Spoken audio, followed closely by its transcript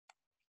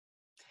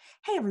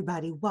Hey,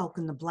 everybody,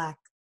 welcome to Black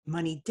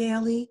Money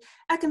Daily,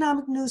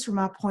 economic news from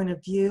our point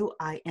of view.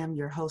 I am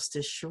your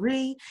hostess,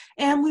 Cherie,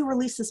 and we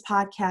release this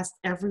podcast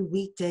every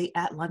weekday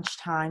at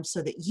lunchtime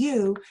so that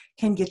you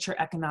can get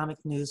your economic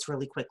news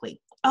really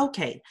quickly.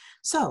 Okay,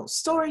 so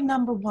story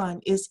number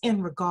one is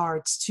in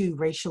regards to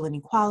racial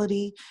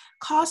inequality,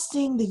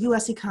 costing the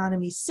U.S.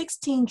 economy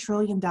 $16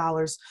 trillion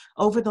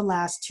over the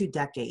last 2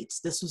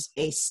 decades. This was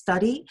a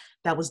study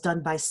that was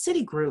done by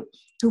Citigroup,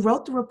 who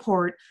wrote the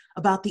report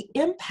about the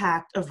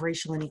impact of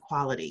racial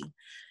inequality.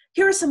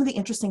 Here are some of the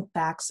interesting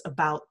facts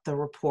about the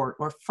report,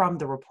 or from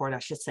the report, I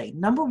should say.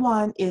 Number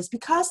one is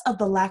because of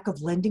the lack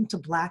of lending to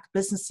Black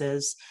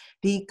businesses,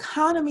 the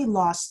economy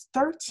lost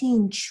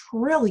 $13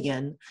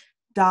 trillion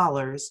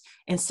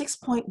and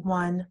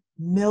 6.1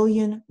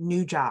 million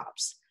new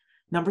jobs.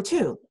 Number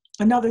two,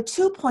 another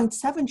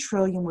 2.7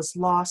 trillion was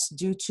lost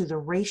due to the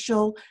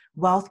racial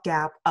wealth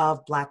gap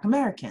of Black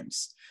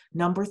Americans.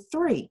 Number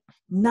three,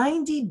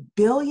 $90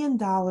 billion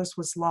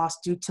was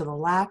lost due to the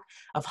lack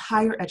of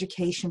higher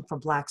education for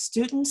Black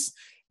students.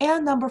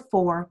 And number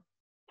four,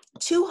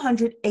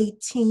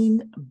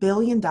 $218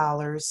 billion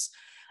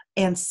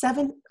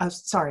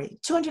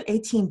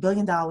 $218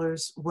 billion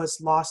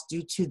was lost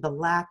due to the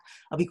lack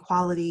of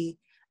equality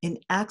in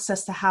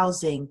access to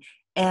housing,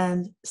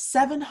 and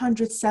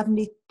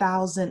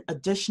 770,000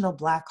 additional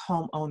Black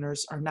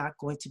homeowners are not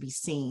going to be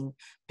seen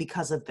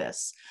because of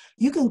this.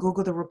 You can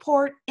Google the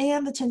report,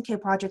 and the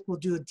 10K Project will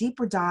do a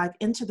deeper dive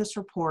into this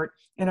report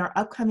in our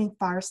upcoming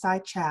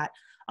fireside chat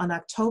on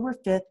October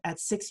 5th at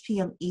 6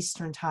 p.m.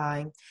 Eastern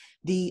Time.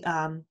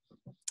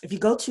 If you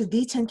go to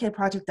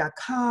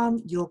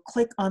the10kproject.com, you'll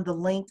click on the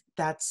link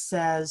that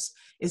says,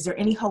 is there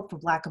any hope for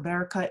Black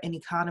America? An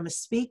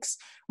economist speaks.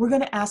 We're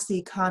going to ask the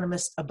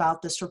economist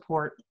about this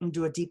report and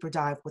do a deeper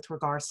dive with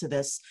regards to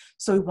this.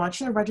 So we want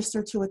you to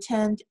register to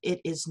attend.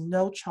 It is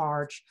no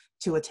charge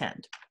to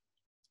attend.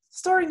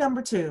 Story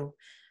number two,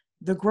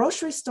 the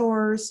grocery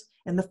stores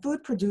and the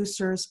food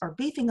producers are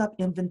beefing up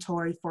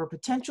inventory for a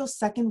potential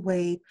second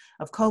wave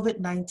of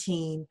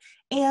COVID-19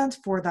 and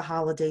for the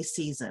holiday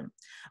season.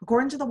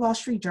 According to the Wall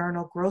Street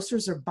Journal,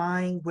 grocers are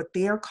buying what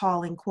they are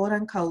calling, quote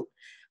unquote,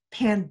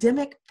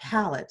 pandemic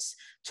pallets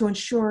to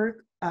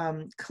ensure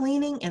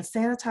cleaning and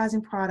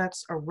sanitizing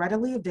products are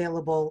readily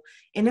available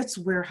in its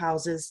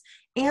warehouses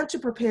and to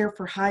prepare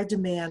for high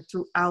demand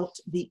throughout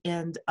the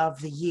end of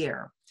the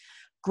year.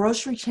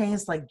 Grocery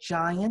chains like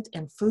Giant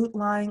and Food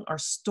Line are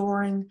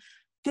storing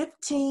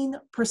 15%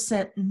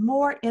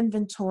 more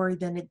inventory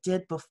than it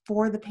did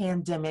before the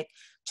pandemic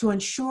to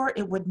ensure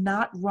it would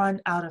not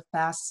run out of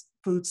fast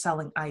food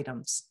selling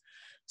items.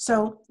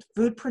 So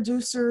food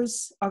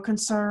producers are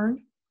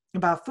concerned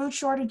about food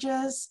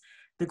shortages.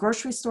 The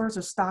grocery stores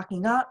are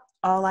stocking up.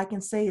 All I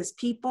can say is,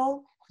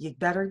 people, you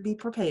better be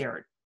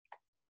prepared.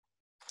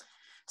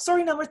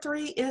 Story number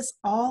three is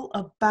all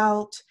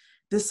about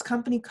this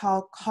company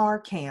called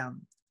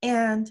CarCam.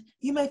 And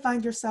you may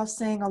find yourself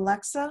saying,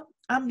 Alexa,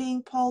 I'm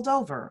being pulled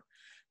over.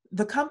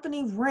 The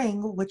company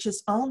Ring, which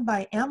is owned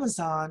by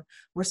Amazon,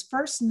 was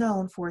first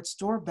known for its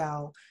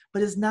doorbell,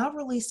 but is now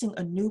releasing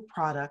a new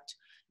product,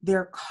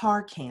 their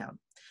CarCam,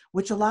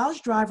 which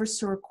allows drivers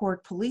to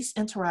record police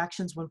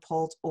interactions when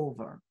pulled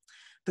over.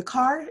 The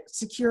car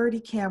security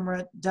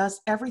camera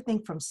does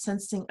everything from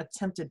sensing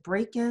attempted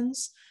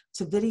break-ins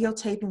to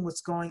videotaping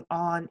what's going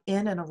on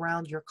in and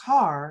around your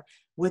car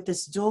with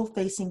its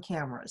dual-facing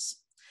cameras.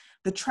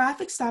 The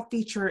traffic stop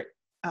feature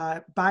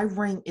by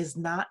Ring is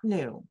not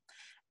new.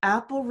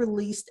 Apple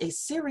released a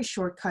Siri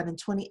shortcut in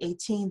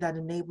 2018 that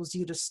enables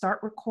you to start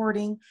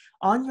recording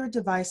on your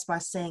device by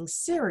saying,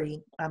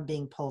 Siri, I'm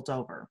being pulled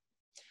over.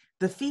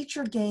 The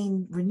feature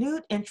gained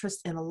renewed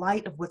interest in the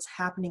light of what's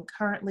happening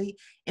currently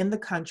in the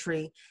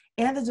country,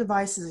 and the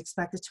device is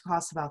expected to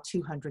cost about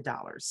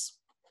 $200.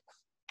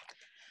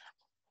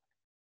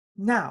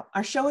 Now,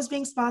 our show is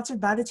being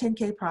sponsored by the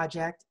 10K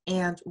Project,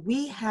 and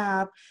we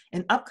have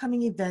an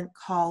upcoming event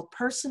called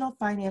Personal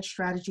Finance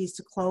Strategies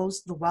to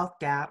Close the Wealth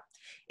Gap.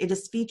 It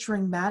is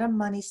featuring Madam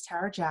Money's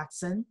Tara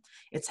Jackson.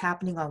 It's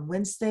happening on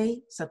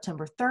Wednesday,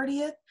 September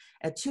 30th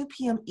at 2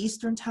 p.m.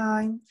 Eastern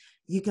Time.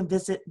 You can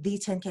visit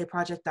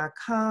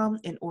the10kproject.com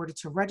in order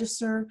to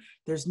register.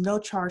 There's no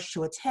charge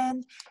to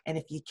attend. And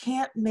if you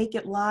can't make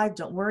it live,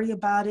 don't worry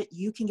about it.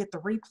 You can get the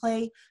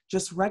replay.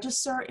 Just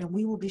register and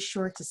we will be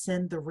sure to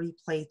send the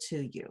replay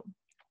to you.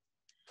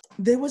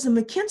 There was a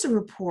McKinsey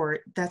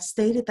report that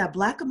stated that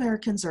Black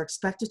Americans are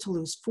expected to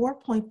lose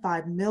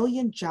 4.5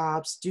 million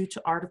jobs due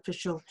to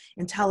artificial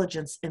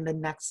intelligence in the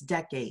next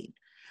decade.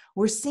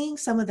 We're seeing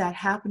some of that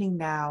happening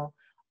now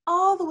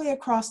all the way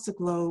across the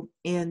globe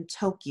in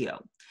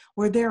Tokyo,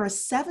 where there are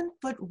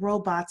 7-foot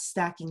robots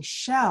stacking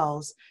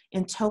shelves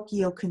in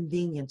Tokyo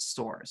convenience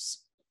stores.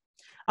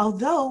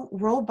 Although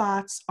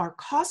robots are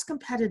cost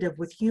competitive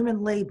with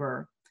human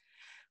labor,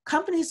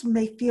 companies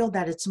may feel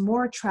that it's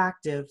more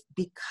attractive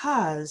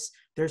because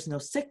there's no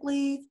sick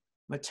leave,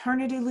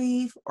 maternity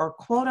leave, or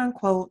quote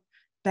unquote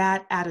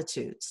bad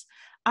attitudes.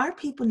 Our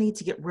people need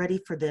to get ready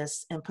for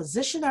this and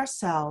position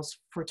ourselves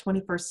for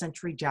 21st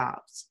century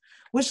jobs,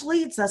 which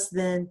leads us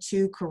then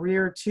to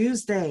Career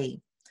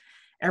Tuesday.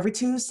 Every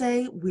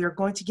Tuesday, we are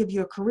going to give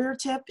you a career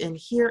tip, and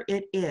here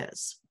it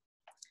is.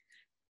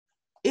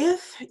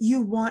 If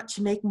you want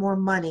to make more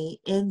money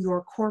in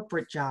your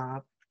corporate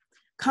job,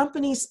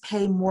 companies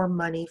pay more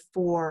money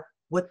for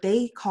what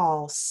they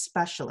call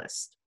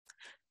specialists.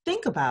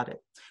 Think about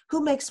it.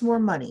 Who makes more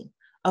money?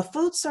 A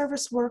food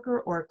service worker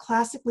or a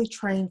classically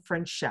trained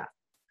French chef?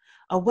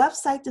 A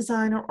website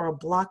designer or a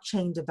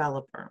blockchain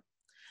developer?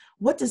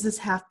 What does this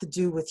have to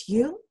do with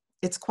you?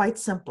 It's quite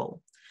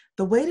simple.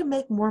 The way to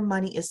make more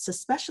money is to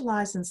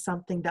specialize in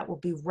something that will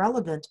be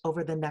relevant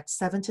over the next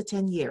 7 to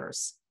 10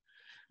 years.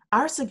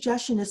 Our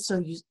suggestion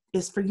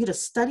is for you to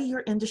study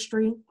your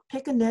industry,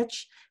 pick a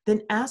niche,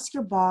 then ask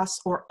your boss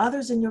or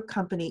others in your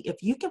company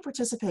if you can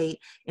participate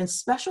in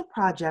special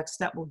projects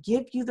that will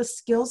give you the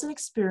skills and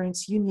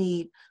experience you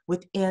need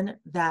within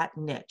that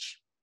niche.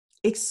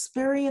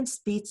 Experience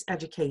beats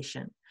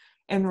education,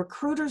 and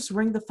recruiters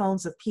ring the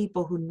phones of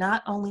people who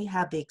not only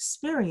have the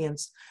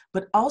experience,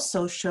 but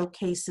also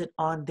showcase it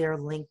on their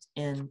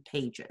LinkedIn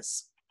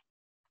pages.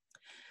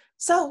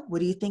 So, what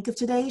do you think of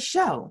today's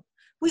show?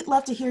 We'd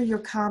love to hear your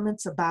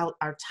comments about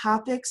our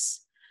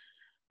topics.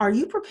 Are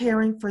you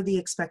preparing for the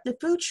expected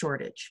food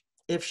shortage?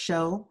 If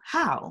so,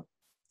 how?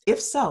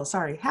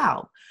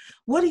 How?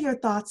 What are your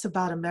thoughts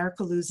about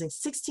America losing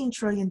 $16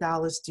 trillion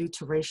due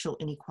to racial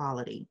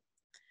inequality?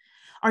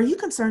 Are you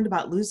concerned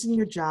about losing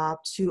your job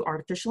to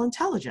artificial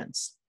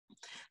intelligence?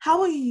 How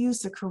will you use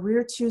the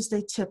Career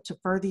Tuesday tip to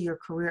further your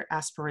career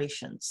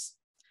aspirations?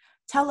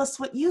 Tell us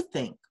what you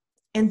think.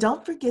 And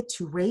don't forget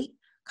to rate,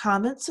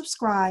 comment,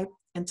 subscribe,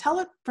 and tell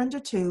a friend or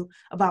two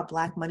about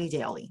Black Money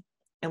Daily.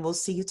 And we'll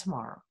see you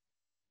tomorrow.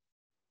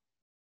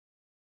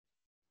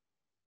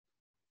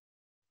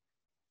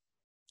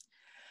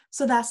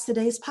 So that's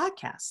today's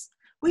podcast.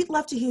 We'd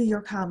love to hear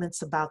your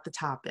comments about the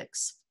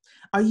topics.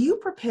 Are you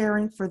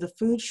preparing for the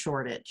food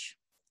shortage?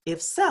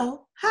 If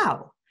so,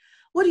 how?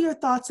 What are your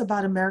thoughts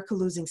about America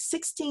losing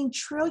 $16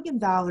 trillion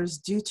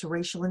due to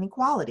racial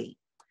inequality?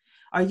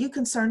 Are you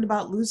concerned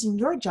about losing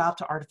your job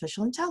to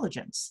artificial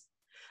intelligence?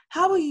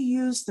 How will you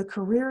use the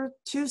Career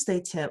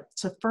Tuesday tip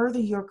to further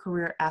your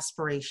career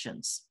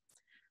aspirations?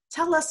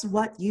 Tell us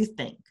what you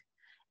think.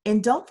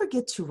 And don't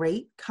forget to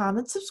rate,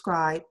 comment,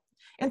 subscribe,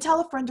 and tell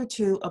a friend or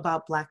two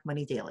about Black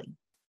Money Daily.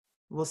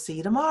 We'll see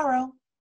you tomorrow.